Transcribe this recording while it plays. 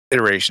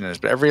iteration is,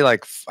 but every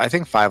like I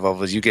think 5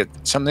 levels you get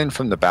something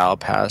from the battle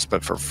pass,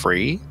 but for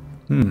free.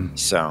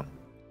 So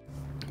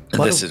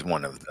this is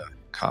one of the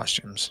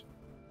costumes.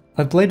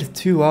 I played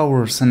 2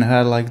 hours and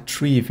had like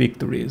 3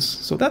 victories,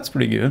 so that's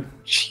pretty good.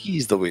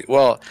 Jeez Louise.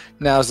 Well,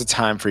 now's the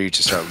time for you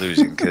to start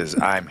losing because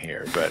I'm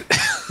here. But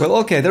well,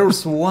 okay, there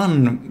was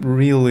one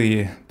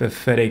really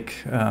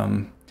pathetic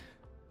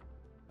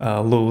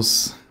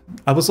lose.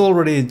 I was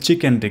already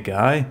chicken the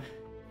guy,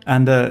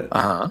 and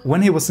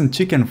when he was in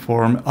chicken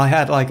form, I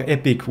had like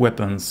epic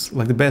weapons,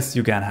 like the best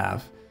you can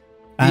have.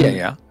 And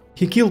yeah.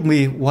 He killed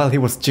me while he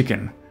was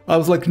chicken. I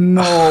was like,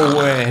 no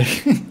way.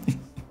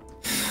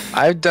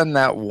 I've done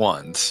that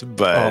once,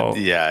 but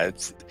yeah,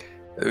 it's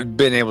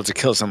been able to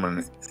kill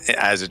someone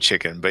as a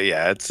chicken. But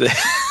yeah, it's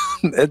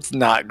it's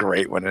not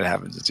great when it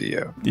happens to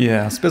you.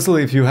 Yeah,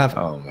 especially if you have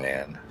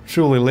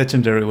truly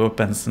legendary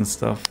weapons and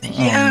stuff.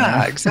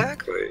 Yeah,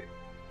 exactly.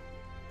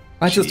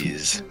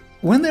 Just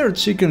when they're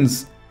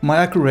chickens, my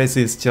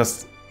accuracy is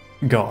just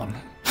gone.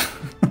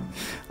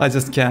 I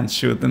just can't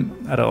shoot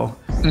them at all.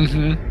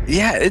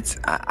 Yeah, it's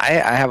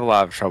I have a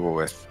lot of trouble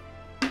with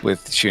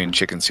shooting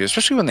chickens too,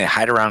 especially when they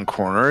hide around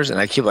corners and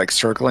I keep like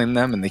circling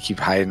them and they keep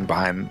hiding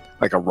behind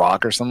like a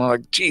rock or something.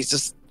 Like, geez,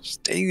 just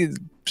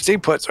stay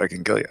put so I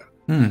can kill you.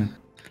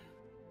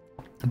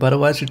 By the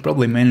way, I should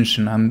probably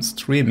mention I'm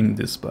streaming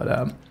this,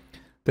 but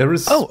there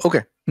is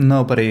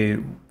nobody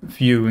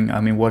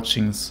viewing,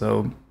 watching,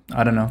 so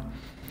I don't know.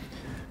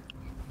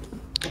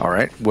 All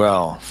right.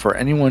 Well, for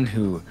anyone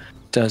who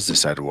does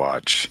decide to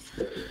watch,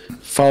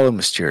 follow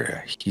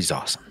Mistheria. He's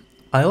awesome.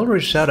 I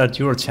already shouted out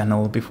your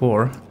channel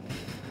before.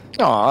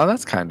 Aw,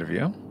 that's kind of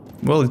you.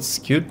 Well, it's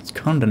cute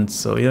content,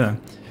 so yeah.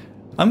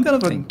 I'm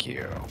kind of a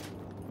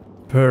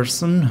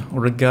person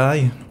or a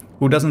guy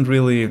who doesn't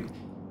really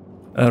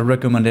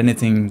recommend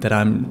anything that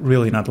I'm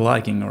really not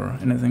liking or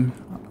anything.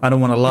 I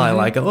don't want to lie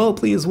like, oh,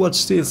 please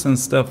watch this and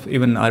stuff,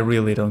 even I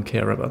really don't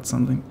care about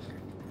something.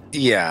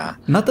 Yeah.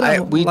 Not that I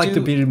like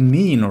to be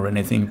mean or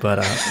anything,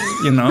 but,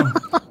 you know.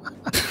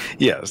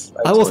 Yes.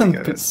 I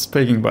wasn't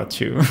speaking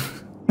about you.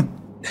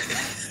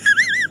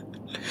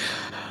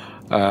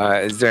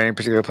 Is there any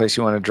particular place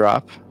you want to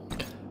drop?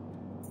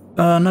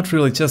 Not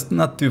really, just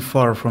not too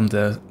far from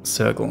the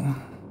circle.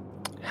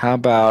 How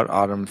about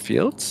Autumn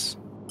Fields?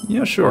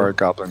 Yeah, sure. Or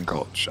Goblin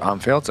Gulch? Autumn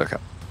Fields? Okay.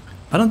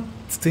 I don't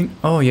think...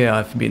 Oh, yeah,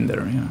 I've been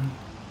there, yeah.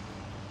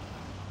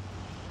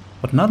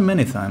 But not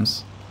many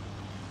times.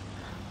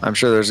 I'm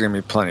sure there's going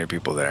to be plenty of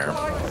people there.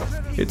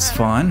 It's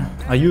fine.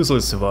 I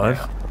usually survive.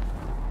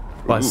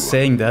 By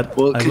saying that, I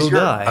will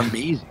die.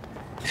 Amazing.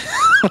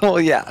 Well,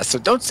 yeah, so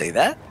don't say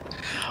that.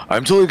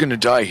 I'm totally going to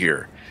die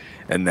here,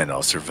 and then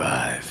I'll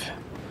survive.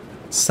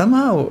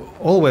 Somehow,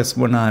 always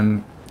when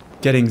I'm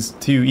getting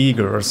too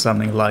eager or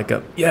something like,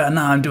 yeah,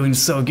 now I'm doing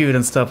so good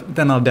and stuff,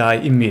 then I'll die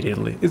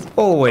immediately. It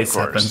always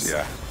happens.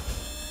 Yeah.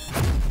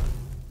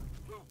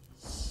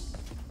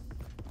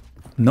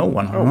 No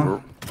one, huh?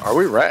 Are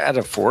we right at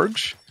a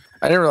forge?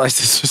 I didn't realize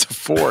this was a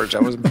forge. I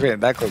wasn't paying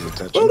that close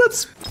attention. Well,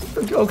 that's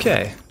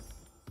okay.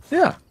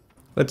 Yeah.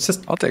 Let's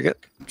just... I'll take it.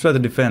 Try to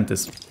defend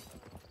this.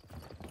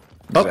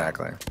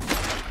 Exactly.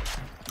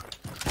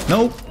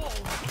 Nope.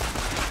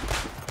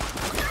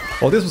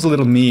 Well, this was a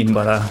little mean,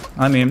 but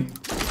I mean,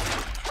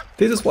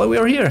 this is why we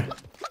are here.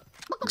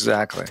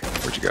 Exactly.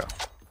 Where'd you go?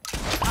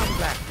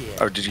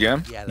 Oh, did you get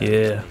him?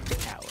 Yeah.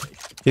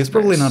 He's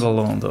probably not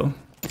alone, though.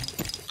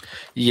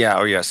 Yeah,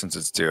 oh yeah, since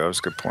it's two. That was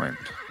a good point.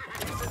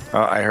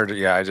 Oh, I heard it.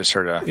 Yeah, I just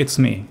heard a... It's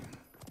me.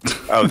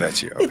 Oh,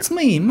 that's you. Okay. It's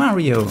me,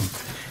 Mario.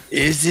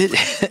 Is it?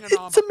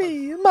 It's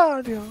me,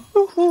 Mario.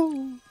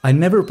 I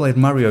never played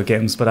Mario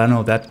games, but I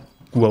know that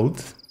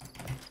quote.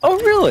 Oh,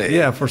 really?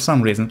 Yeah, for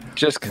some reason.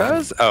 Just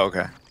cause? Oh,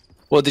 okay.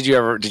 Well, did you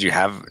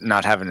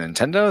not have a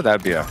Nintendo?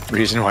 That'd be a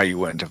reason why you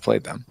wouldn't have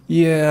played them.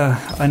 Yeah,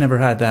 I never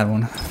had that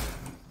one.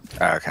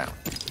 Okay.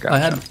 Gotcha. I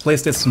had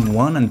PlayStation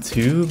 1 and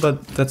 2,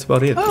 but that's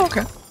about it. Oh,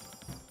 okay.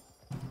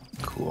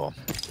 Cool.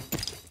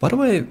 By the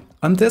way,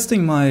 I'm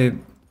testing my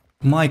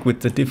mic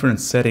with the different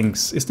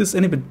settings. Is this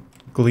any bit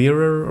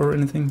clearer or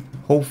anything?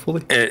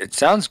 Hopefully. It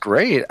sounds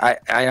great.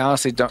 I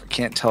honestly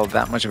can't tell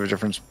that much of a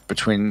difference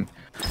between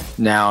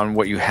now and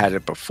what you had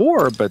it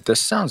before, but this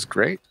sounds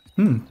great.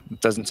 It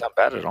doesn't sound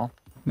bad at all.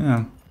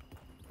 Yeah.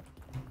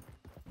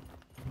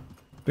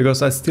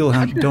 Because I still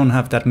don't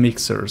have that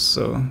mixer,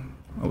 so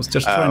I was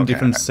just trying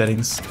different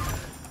settings.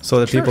 So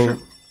that people... Sure.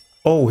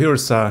 Oh,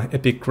 here's a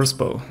epic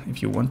crossbow,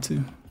 if you want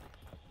to.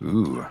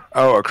 Ooh.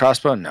 Oh, a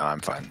crossbow? No, I'm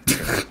fine.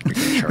 We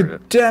can chart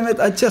it. Damn it,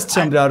 I just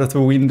jumped out of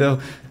the window.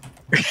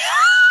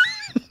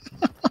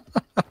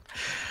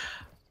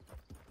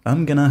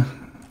 I'm gonna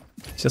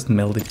just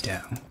melt it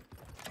down.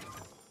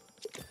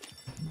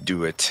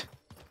 Do it.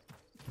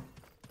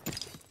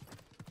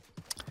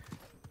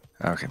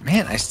 Okay,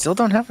 man, I still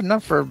don't have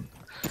enough for...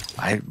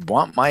 I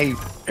want my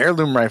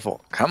heirloom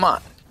rifle. Come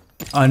on.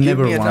 I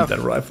never want that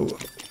rifle.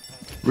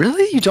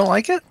 Really? You don't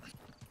like it?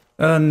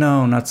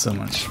 No, not so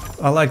much.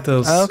 I like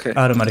those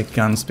automatic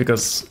guns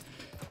because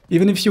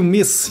even if you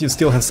miss, you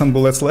still have some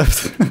bullets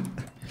left.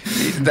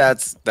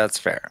 That's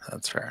fair.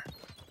 That's fair.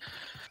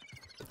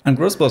 And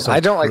crossbows are I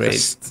don't like great.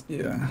 this.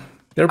 Yeah,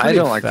 they're I pretty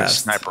don't like the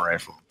fast. sniper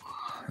rifle.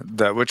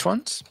 The which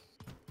ones?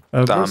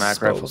 The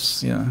automatic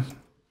rifles. Yeah.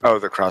 Oh,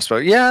 the crossbow.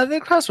 Yeah,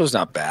 the crossbow's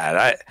not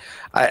bad.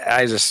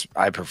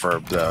 I prefer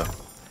the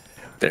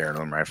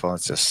heirloom rifle.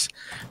 It's just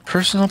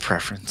personal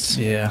preference.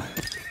 Yeah.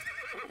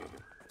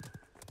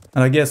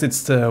 And I guess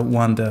it's the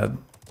one that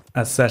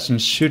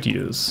assassins should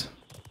use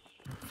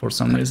for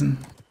some reason.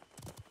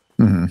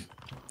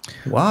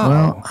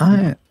 Wow.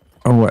 Well,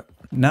 what?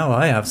 Now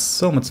I have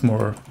so much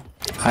more.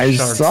 I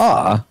shards.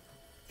 saw.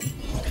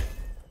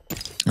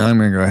 I'm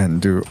gonna go ahead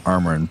and do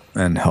armor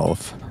and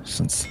health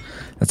since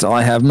that's all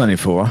I have money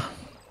for.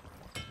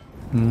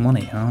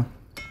 Money, huh?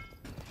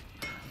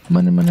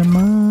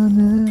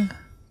 Money.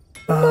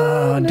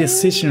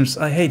 Decisions.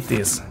 I hate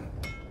these.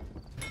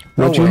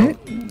 What you hate?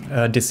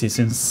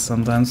 Decisions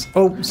sometimes.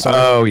 Oh, sorry.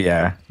 Oh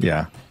yeah.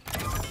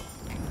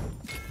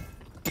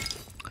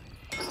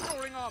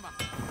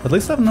 At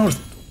least I've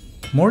noticed,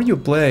 more you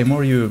play,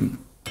 more you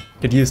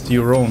get used to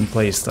your own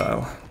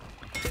playstyle.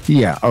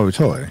 Yeah. Oh,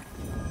 totally.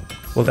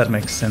 Well, that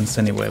makes sense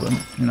anyway, but,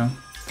 you know.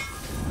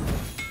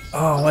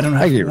 Oh, I don't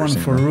have one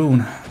for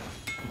rune.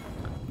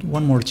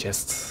 One more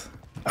chest.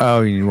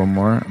 Oh, you need one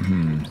more?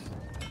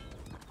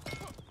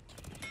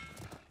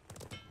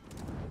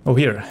 Oh,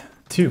 here.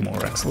 2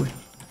 more, actually.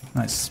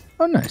 Nice.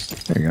 Oh, nice.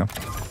 There you go.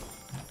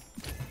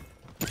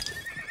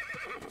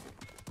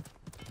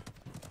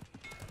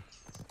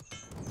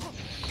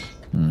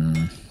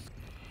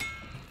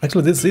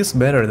 Actually, this is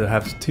better to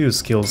have 2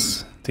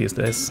 skills these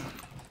days.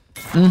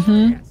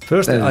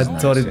 First, I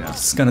thought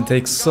it's gonna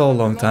take so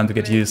long time to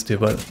get used to,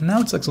 but now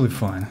it's actually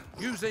fine.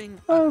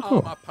 Oh,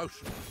 cool.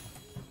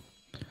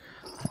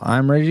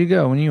 I'm ready to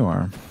go when you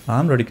are.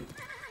 I'm ready.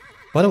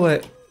 By the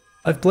way,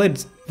 I've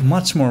played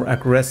much more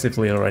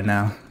aggressively right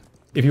now.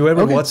 If you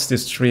ever watch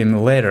this stream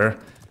later,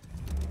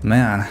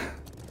 man,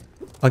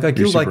 like I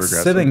killed like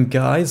 7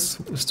 guys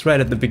straight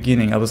at the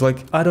beginning. I was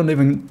like, I don't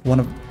even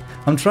want to.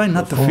 I'm trying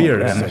not to fear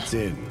them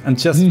and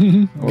just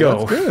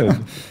go. That's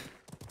good.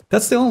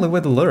 That's the only way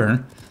to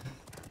learn.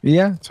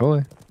 Yeah,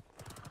 totally.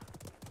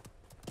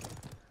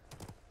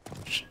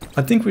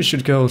 I think we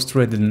should go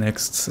straight to the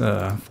next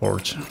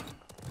forge.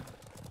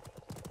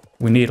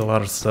 We need a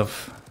lot of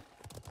stuff.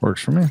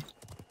 Works for me.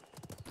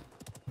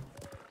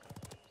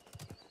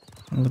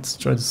 Let's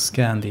try to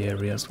scan the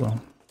area as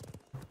well.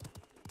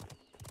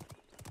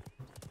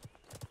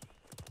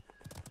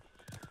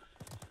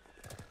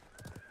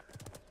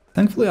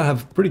 Thankfully I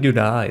have pretty good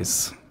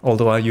eyes,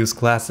 although I use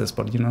glasses,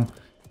 but you know.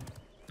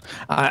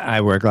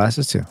 I wear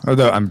glasses too.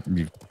 Although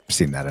you've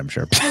seen that, I'm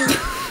sure.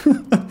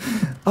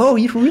 Oh,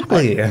 you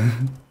really?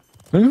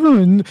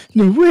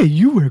 No way,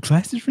 you wear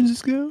glasses,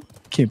 Francisco?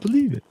 Can't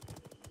believe it.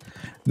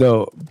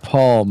 Though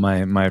Paul,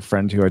 my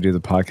friend who I do the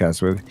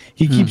podcast with,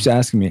 he keeps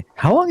asking me,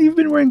 how long have you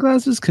been wearing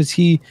glasses? Because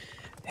he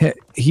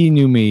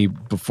knew me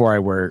before I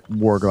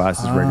wore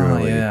glasses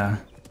regularly. Yeah.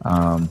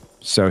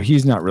 So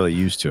he's not really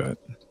used to it,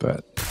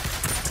 but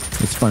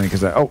it's funny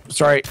because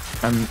sorry,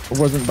 I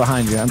wasn't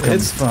behind you. I'm coming.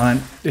 It's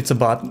fine. It's a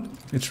bot.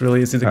 It's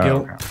really easy to kill.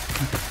 Okay.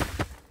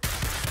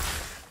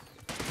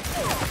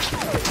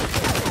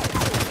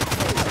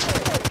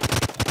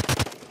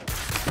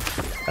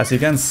 As you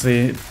can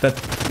see, that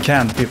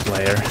can't be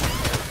player.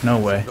 No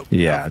way.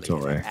 Yeah,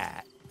 totally.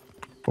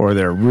 Or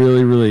they're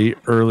really, really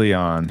early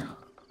on.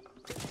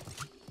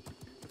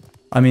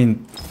 I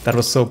mean, that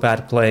was so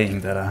bad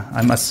playing that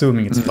I'm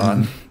assuming it's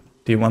bot.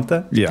 Do you want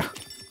that? Yeah.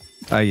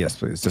 Yes,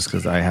 please. Just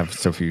because I have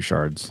so few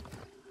shards.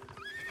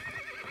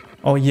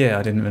 Oh yeah,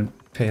 I didn't even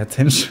pay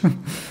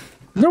attention.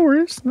 No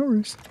worries. No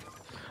worries.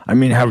 I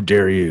mean, how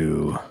dare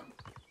you?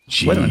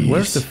 Jeez. Wait a minute,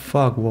 where's the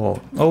fog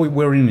wall? Oh,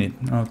 we're in it.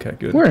 Okay,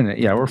 good. We're in it.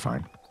 Yeah, we're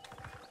fine.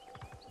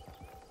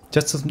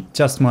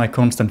 Just my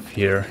constant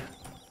fear.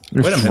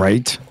 Wait a minute.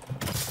 Right.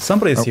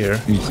 Somebody's here.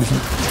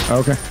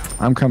 Okay,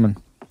 I'm coming.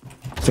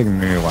 It's taking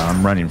me a while.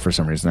 I'm running for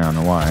some reason. I don't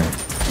know why.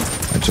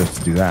 I just have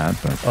to do that,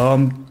 but...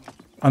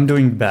 I'm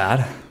doing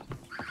bad.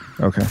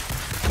 Okay.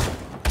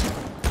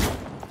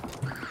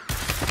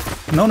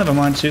 No, never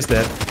mind. She's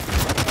dead.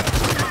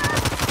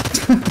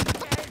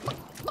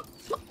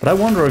 But I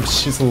wonder if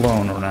she's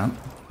alone or not.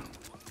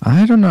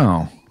 I don't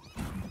know.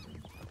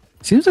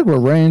 Seems like we're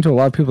running into a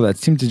lot of people that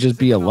seem to just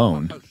be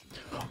alone.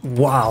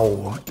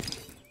 Wow.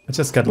 I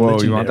just got Whoa,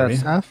 legendary. you want that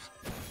staff?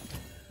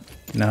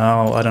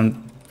 No, I don't.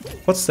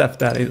 What staff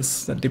that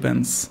is? That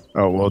depends.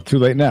 Oh, well, too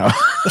late now.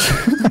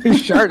 I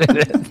sharded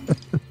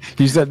it.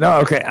 You said no.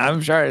 Okay, I'm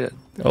sharded.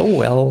 Oh,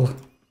 well.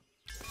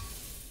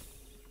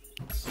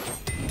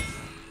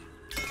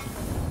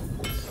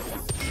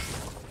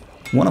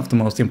 One of the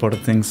most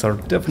important things are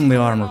definitely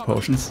armor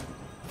potions.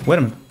 Wait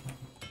a minute.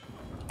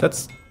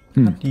 That's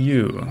not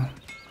you.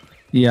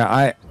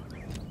 Yeah,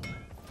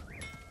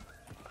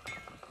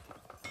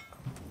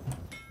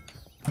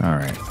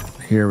 Alright,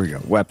 here we go.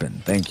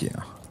 Weapon, thank you.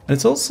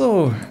 It's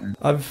also...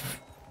 I've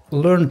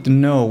learned to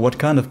know what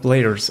kind of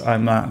players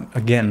I'm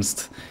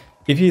against.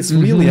 If he's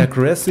really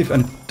aggressive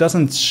and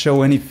doesn't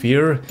show any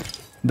fear,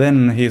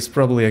 then he's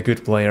probably a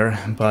good player.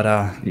 But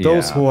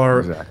those who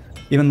are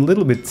even a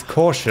little bit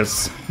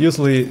cautious,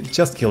 usually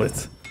just kill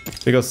it.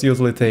 Because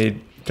usually they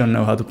don't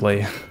know how to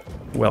play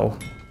well.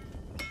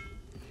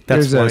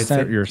 That's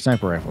why your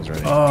sniper rifle's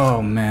ready.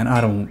 Oh man,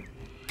 I don't...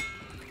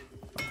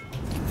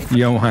 You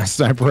don't want a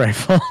sniper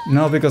rifle?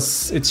 No,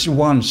 because it's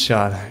one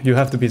shot. You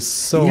have to be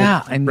so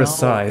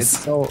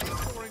precise.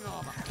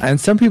 And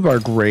some people are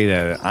great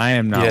at it. I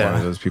am not one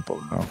of those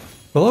people, no.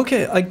 Well,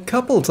 okay, a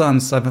couple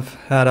times I've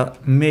had an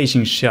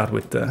amazing shot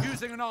with the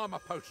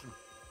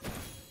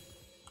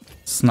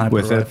sniper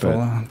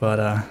rifle, but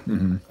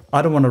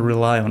I don't want to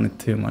rely on it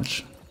too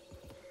much.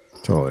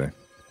 Totally.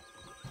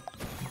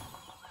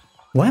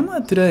 Why am I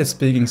today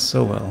speaking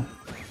so well?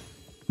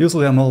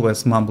 Usually I'm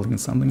always mumbling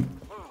something.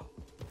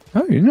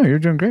 Oh, you're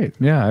doing great.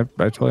 Yeah,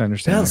 I totally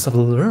understand. Yes, I've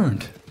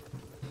learned.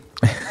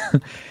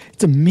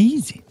 It's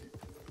amazing.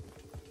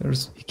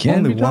 There's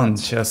only one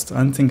chest.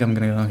 I think I'm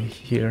gonna go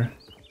here.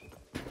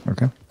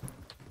 Okay.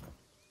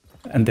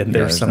 And then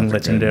there's some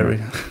legendary.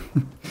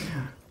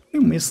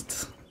 You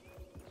missed.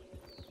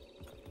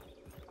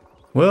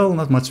 Well,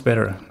 not much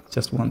better.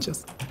 Just one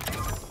chest.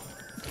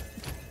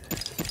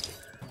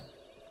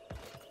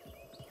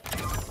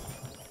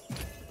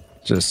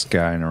 Just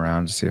scouting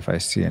around to see if I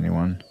see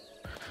anyone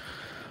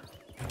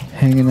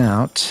hanging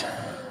out.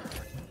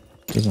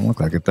 Doesn't look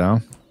like it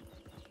though.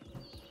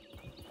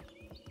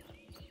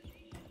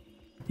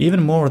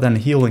 Even more than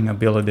healing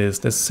abilities,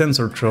 the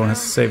sensor drone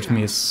has saved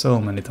me so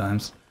many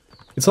times.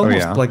 It's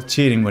almost like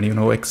cheating when you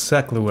know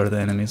exactly where the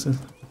enemy is.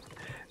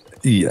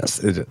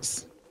 Yes, it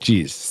is.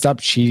 Jeez,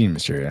 stop cheating,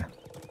 Mistheria.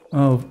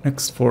 Oh,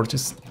 next fort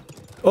is...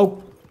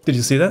 Oh, did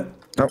you see that?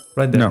 Oh,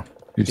 right there. No.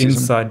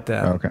 Inside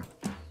that. Oh, okay.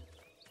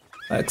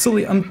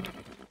 Actually, I'm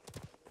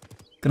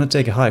gonna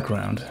take a high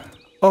ground.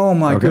 Oh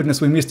my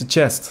goodness, we missed the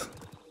chest.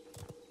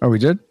 Oh, we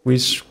did? We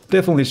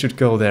definitely should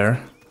go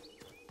there.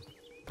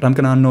 But I'm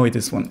gonna annoy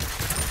this one.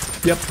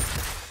 Yep.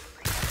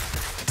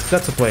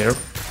 That's a player.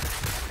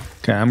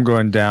 Okay, I'm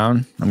going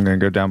down. I'm gonna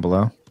go down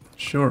below.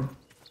 Sure.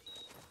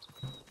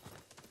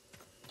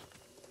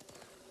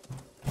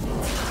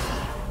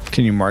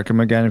 Can you mark him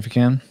again if you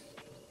can?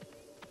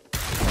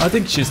 I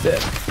think she's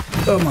dead.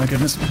 Oh my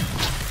goodness.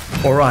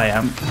 Or I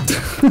am.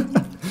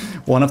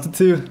 One of the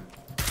two.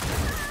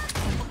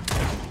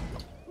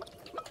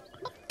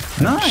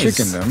 Nice.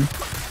 Chicken them.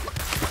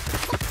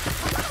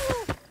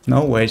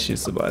 No way she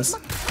survives.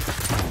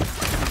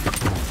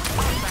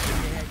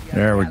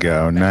 There we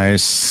go.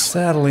 Nice.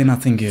 Sadly,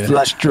 nothing good.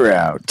 Flushed her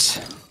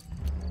out.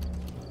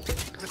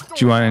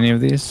 Do you want any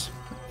of these?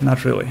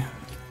 Not really.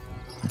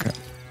 Okay.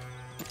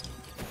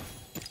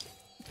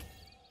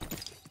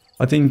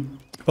 I think...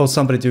 Oh,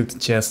 somebody took the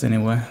chest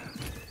anyway.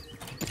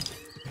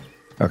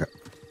 Okay.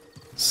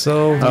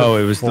 So... Oh,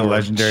 it was the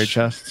legendary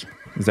chest?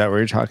 Is that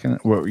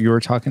what you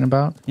were talking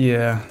about?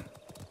 Yeah.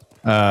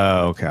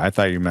 Oh, okay. I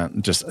thought you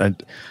meant just a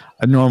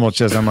normal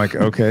chest. I'm like,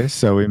 okay,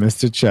 so we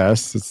missed a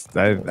chest.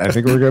 I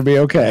think we're going to be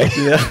okay.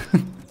 Yeah.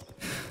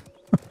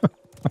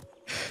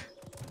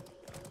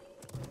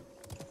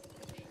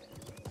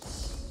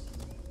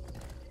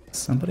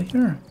 Somebody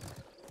here?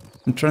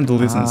 I'm trying to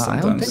listen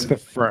sometimes.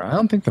 I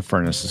don't think the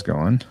furnace is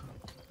going.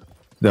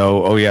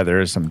 Though, oh yeah, there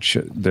are some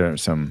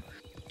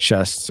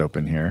chests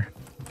open here.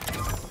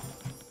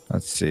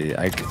 Let's see.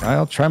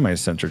 I'll try my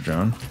center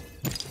drone.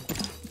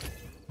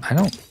 I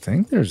don't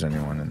think there's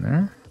anyone in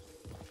there.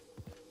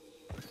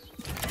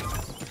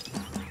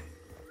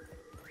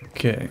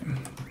 Okay.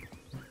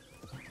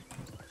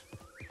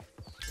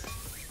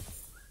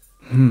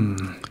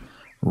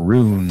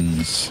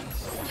 Runes.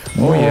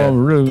 Oh yeah,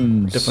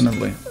 runes.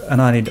 Definitely.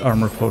 And I need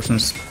armor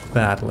potions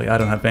badly. I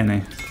don't have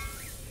any.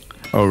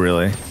 Oh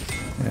really?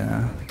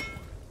 Yeah.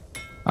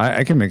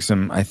 I can make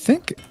some. I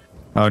think.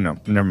 Oh no,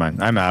 never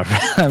mind. I'm out.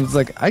 I was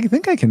like, I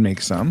think I can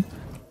make some.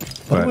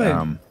 But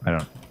I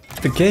don't.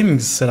 The gaming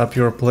setup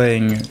you're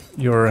playing,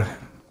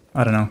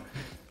 I don't know.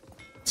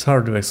 It's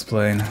hard to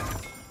explain.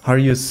 How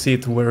you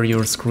sit where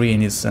your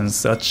screen is and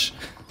such.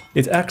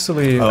 It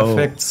actually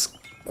affects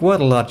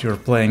quite a lot your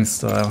playing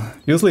style.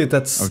 Usually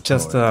that's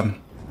just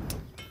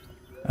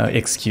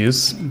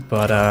excuse,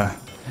 but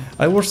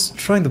I was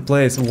trying to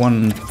play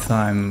one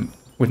time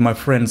with my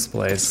friend's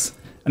place,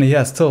 and he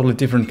has totally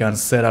different kind of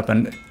setup,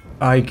 and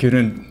I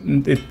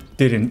couldn't. It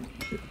didn't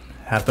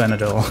happen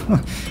at all.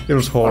 It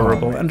was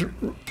horrible.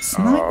 And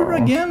sniper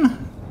again?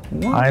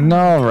 What? I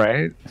know,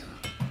 right?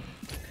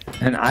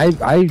 And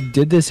I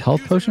did this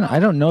health potion. I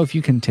don't know if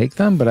you can take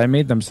them, but I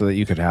made them so that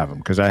you could have them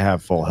because I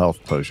have full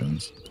health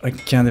potions. I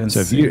can't even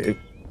see.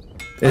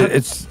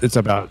 It's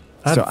about.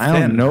 So I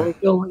don't know if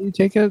they'll let you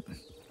take it.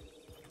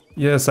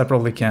 Yes, I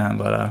probably can,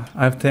 but I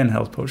have 10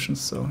 health potions,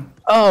 so.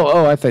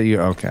 Oh, I thought you.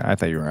 Okay, I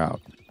thought you were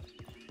out.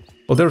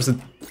 Well, there's a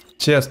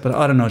chest, but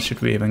I don't know. Should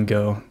we even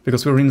go?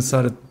 Because we're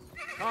inside it.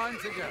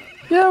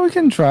 Yeah, we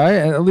can try.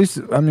 At least,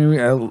 I mean,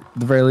 at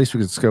the very least, we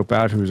could scope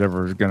out who's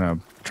ever gonna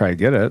try to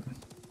get it.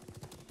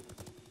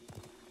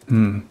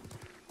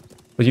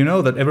 But you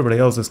know that everybody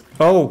else is...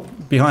 Oh,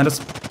 behind us.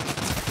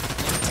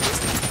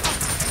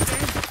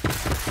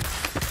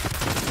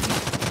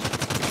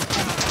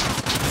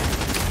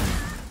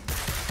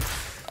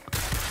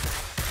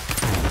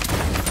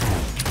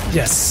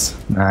 Yes.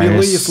 Nice.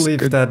 Please leave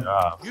Good that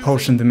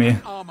potion to me.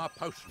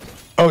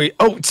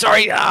 Oh,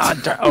 sorry.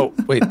 Oh,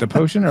 wait, the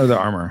potion or the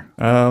armor?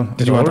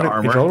 Did you want the It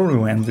armor? already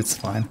went. It's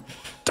fine.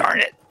 Darn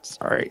it.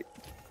 Sorry.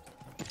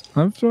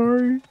 I'm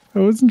sorry. I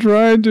wasn't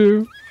trying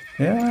to.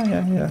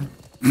 Yeah.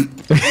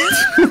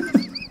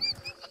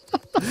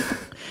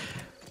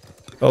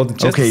 Oh, the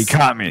jet's Okay, you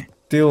caught me.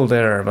 still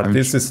there, but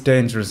this is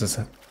dangerous as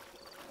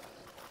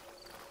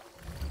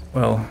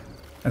well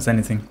as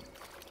anything.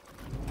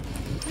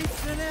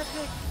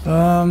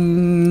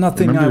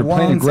 Nothing Remember, I you're playing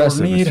want or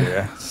aggressive, need.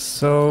 Mistheria.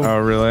 So Oh,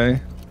 really?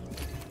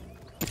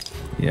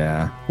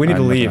 Yeah. we need to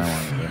nothing leave.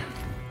 I wanna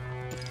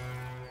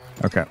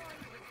do. Okay.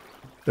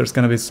 There's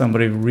gonna be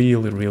somebody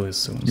really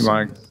soon. You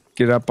want to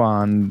get up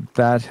on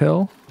that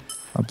hill?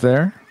 Up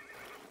there?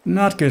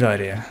 Not good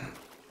idea.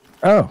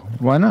 Oh,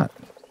 why not?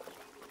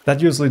 That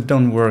usually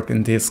don't work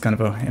in these kind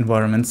of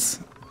environments.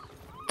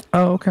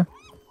 Oh, okay.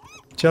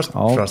 Just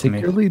I'll trust take me.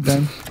 your lead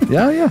then.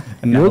 Yeah.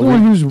 And You're now the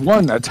one who's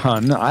won a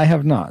ton. I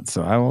have not,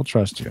 so I will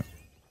trust you.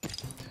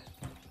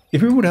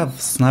 If we would have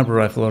sniper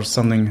rifle or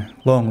something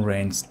long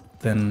range,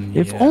 then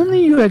If yeah.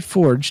 only you had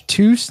forged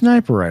 2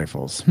 sniper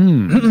rifles.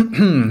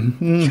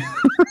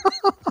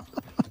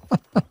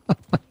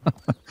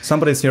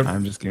 Somebody's here.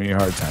 I'm just giving you a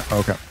hard time.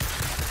 Okay.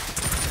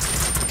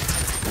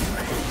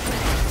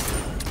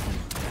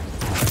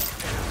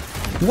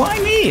 Why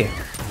me?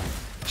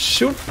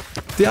 Shoot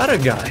the other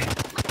guy.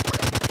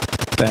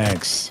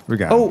 Thanks. We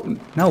got it. Oh,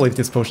 now leave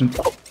this potion.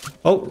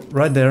 Oh,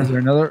 right there. Is there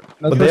another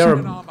But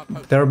person?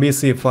 they're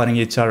busy fighting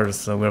each other,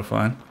 so we're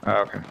fine.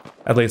 Oh, okay.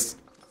 At least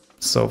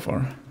so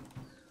far.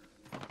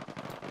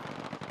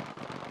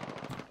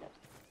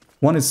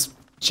 One is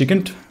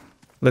chickened.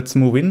 Let's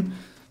move in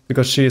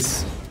because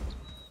she's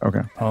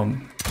Okay.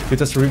 you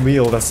just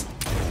revealed us.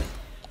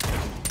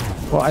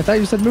 Well, I thought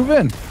you said move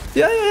in.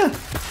 Yeah.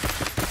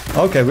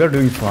 Okay, we're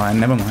doing fine.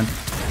 Never mind.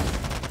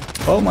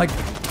 Oh my.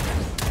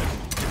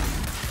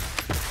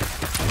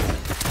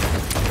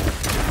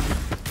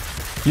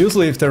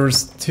 Usually, if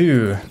there's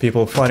 2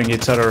 people fighting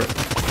each other,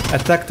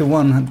 attack the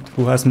one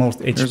who has most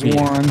HP. There's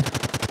one.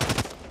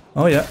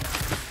 Oh yeah.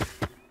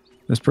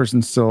 This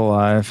person's still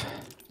alive.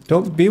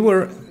 Don't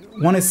beware.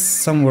 One is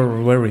somewhere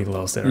very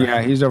close there.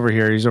 Yeah, he's over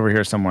here. He's over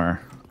here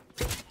somewhere.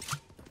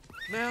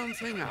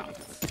 Mounting up.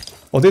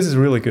 Oh, this is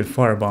really good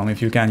firebomb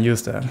if you can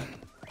use that.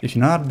 If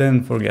not,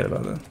 then forget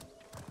about it.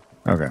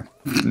 Okay.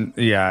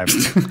 Yeah.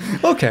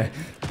 Okay.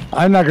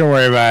 I'm not gonna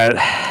worry about it.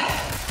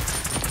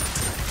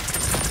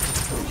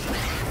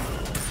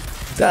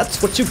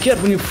 That's what you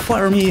get when you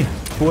fire me,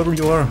 whoever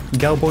you are,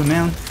 cowboy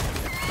man.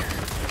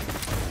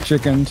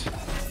 Chickened.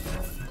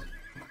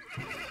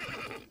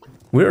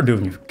 We're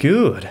doing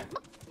good.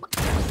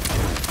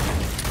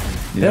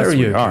 Yes, There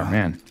you we are, go.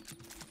 man.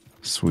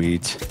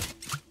 Sweet.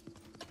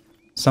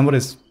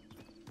 Somebody's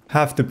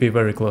have to be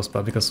very close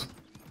by because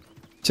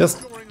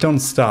just don't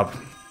stop.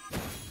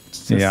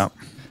 Just- Yeah.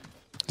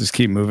 Just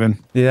keep moving.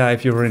 Yeah,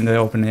 if you're in the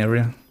open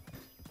area.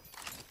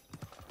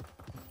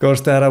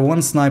 Because that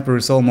one sniper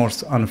is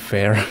almost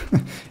unfair.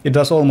 It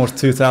does almost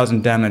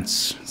 2000 damage,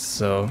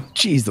 so...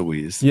 Jeez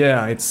Louise.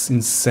 Yeah, it's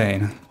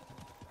insane.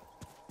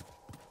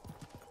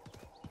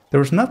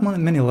 There's not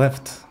many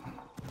left.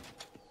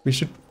 We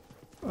should...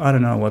 I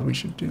don't know what we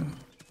should do.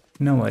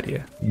 No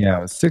idea.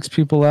 Yeah, with 6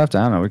 people left.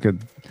 I don't know. We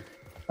could.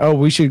 Oh,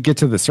 we should get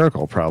to the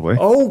circle probably.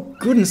 Oh,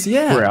 goodness,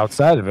 yeah! We're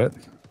outside of it.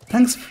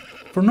 Thanks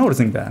for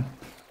noticing that.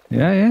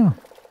 Yeah.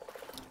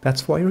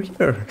 That's why you're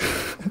here.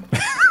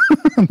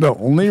 The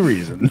only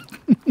reason.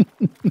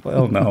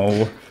 Well,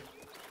 no.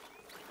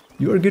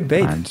 You're a good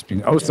bait. I'm just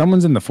being. Oh,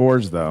 someone's in the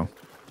forge though.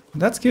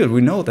 That's good.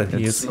 We know that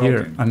he It's is here.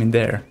 smoking. I mean,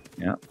 there.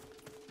 Yeah.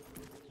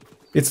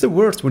 It's the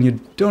worst when you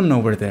don't know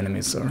where the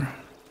enemies are.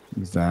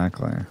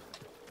 Exactly.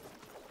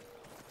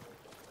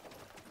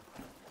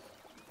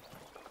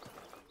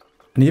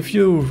 And if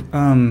you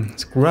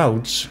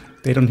crouch,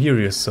 they don't hear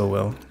you so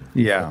well.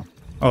 Yeah.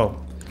 Oh,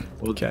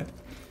 okay.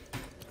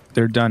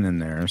 They're done in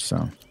there,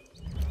 so.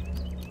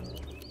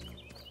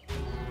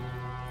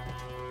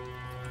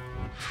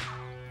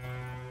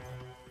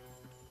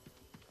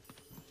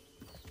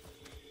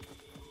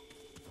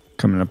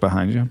 Coming up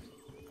behind you.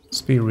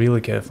 Just be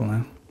really careful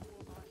now.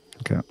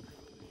 Okay.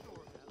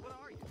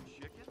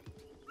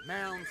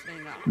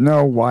 Mounting up.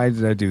 No, why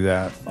did I do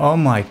that? Oh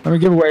my. Let me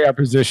give away our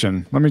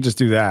position. Let me just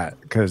do that,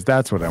 because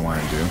that's what I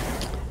want to do.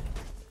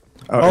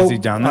 Oh, is he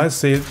down there? I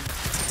see it.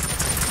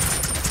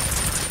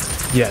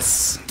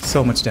 Yes,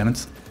 so much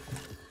damage.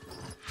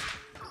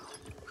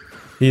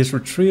 He is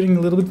retreating a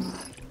little bit,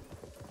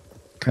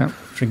 Okay.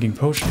 drinking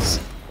potions.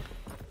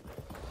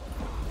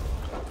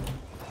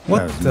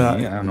 What That was me.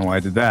 I the? don't know why I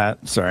did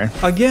that. Sorry.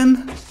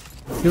 Again?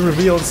 He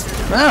reveals.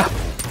 Ah!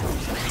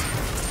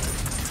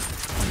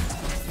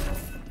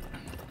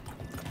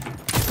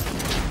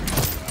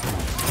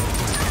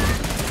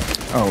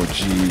 Oh,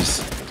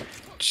 jeez.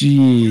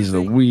 Jeez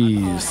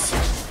Louise.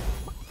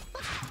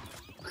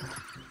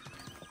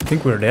 I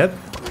think we're dead.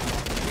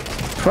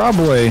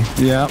 Probably.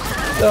 Yeah.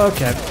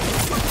 Okay.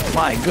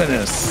 My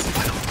goodness.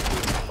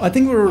 I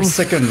think we're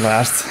second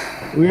last.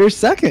 We were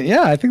second.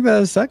 Yeah, I think that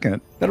was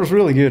second. That was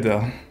really good,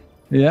 though.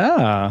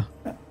 Yeah.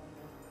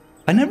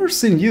 I never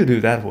seen you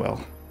do that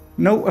well.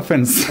 No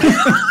offense.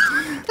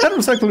 That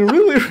was actually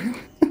really.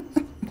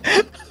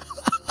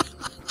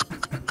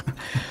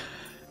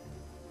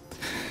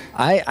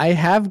 I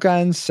have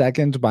gone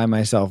second by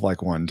myself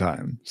like one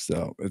time,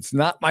 so it's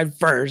not my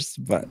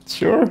first, but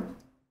Sure.